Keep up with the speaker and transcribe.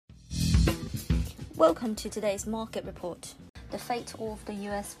Welcome to today's market report. The fate of the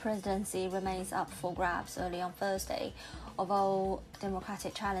US presidency remains up for grabs early on Thursday, although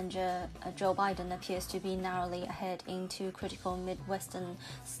Democratic challenger Joe Biden appears to be narrowly ahead in two critical Midwestern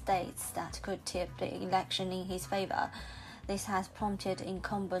states that could tip the election in his favor. This has prompted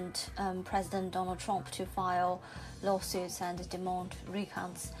incumbent President Donald Trump to file lawsuits and demand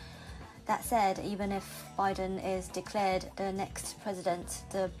recounts. That said, even if Biden is declared the next president,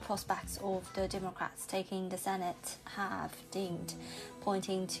 the prospects of the Democrats taking the Senate have dimmed,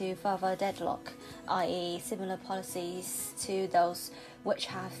 pointing to further deadlock, i.e. similar policies to those which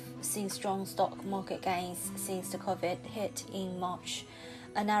have seen strong stock market gains since the COVID hit in March.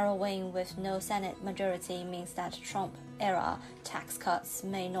 A narrow win with no Senate majority means that Trump-era tax cuts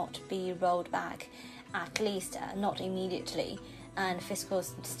may not be rolled back, at least not immediately, and fiscal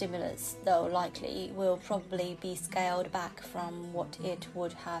stimulus, though likely, will probably be scaled back from what it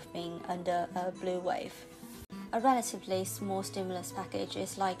would have been under a blue wave. A relatively small stimulus package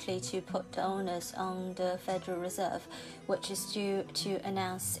is likely to put the onus on the Federal Reserve, which is due to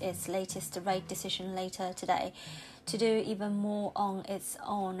announce its latest rate decision later today, to do even more on its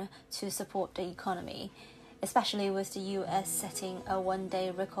own to support the economy, especially with the US setting a one-day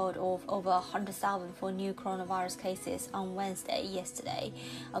record of over 100,000 for new coronavirus cases on Wednesday yesterday,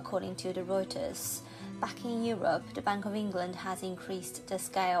 according to the Reuters. Back in Europe, the Bank of England has increased the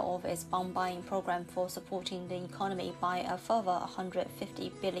scale of its bond buying program for supporting the economy by a further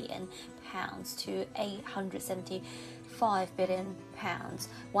 £150 billion to £875 billion,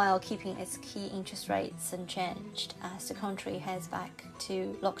 while keeping its key interest rates unchanged as the country heads back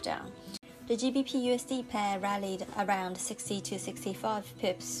to lockdown. The GBP-USD pair rallied around 60 to 65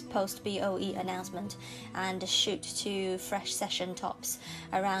 pips post-BOE announcement and shoot to fresh session tops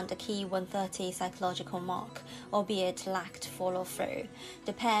around the key 130 psychological mark, albeit lacked follow-through.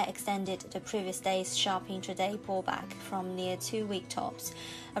 The pair extended the previous day's sharp intraday pullback from near two-week tops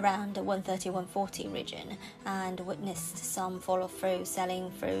around the 130-140 region and witnessed some follow-through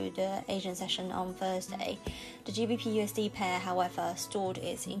selling through the Asian session on Thursday. The GBP-USD pair, however, stalled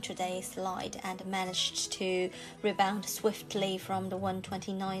its intraday slide and managed to rebound swiftly from the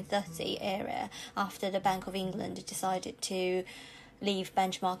 129.30 area after the Bank of England decided to leave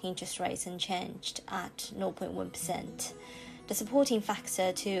benchmark interest rates unchanged at 0.1%. The supporting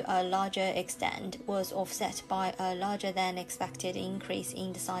factor to a larger extent was offset by a larger than expected increase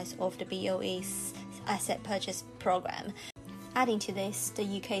in the size of the BOE's asset purchase program. Adding to this, the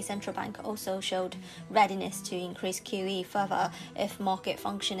UK Central Bank also showed readiness to increase QE further if market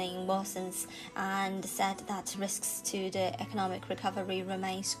functioning worsens, and said that risks to the economic recovery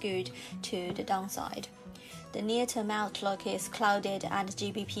remain skewed to the downside. The near-term outlook is clouded and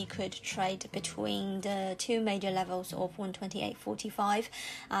GBP could trade between the two major levels of 128.45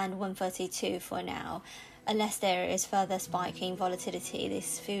 and 132 for now. Unless there is further spike in volatility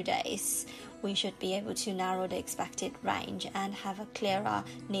these few days, we should be able to narrow the expected range and have a clearer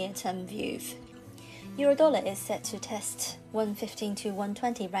near-term view. Euro-dollar is set to test 115 to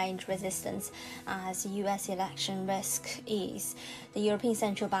 120 range resistance as US election risk ease. The European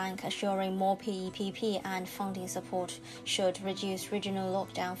Central Bank assuring more PEPP and funding support should reduce regional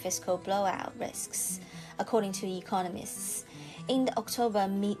lockdown fiscal blowout risks, according to economists. In the October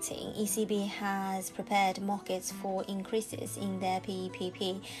meeting, ECB has prepared markets for increases in their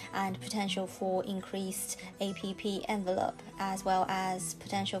PEPP and potential for increased APP envelope, as well as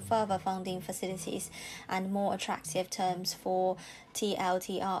potential further funding facilities and more attractive terms for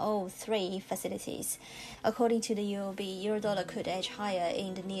TLTRO3 facilities. According to the UOB, Eurodollar could edge higher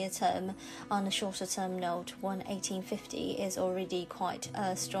in the near term. On a shorter term note, 118.50 is already quite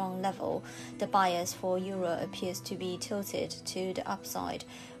a strong level. The bias for Euro appears to be tilted to the upside,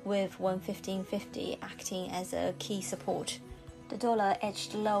 with 115.50 acting as a key support. The dollar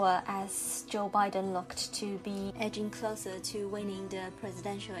edged lower as Joe Biden looked to be edging closer to winning the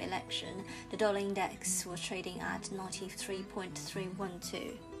presidential election. The dollar index was trading at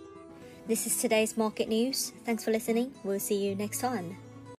 93.312. This is today's market news. Thanks for listening. We'll see you next time.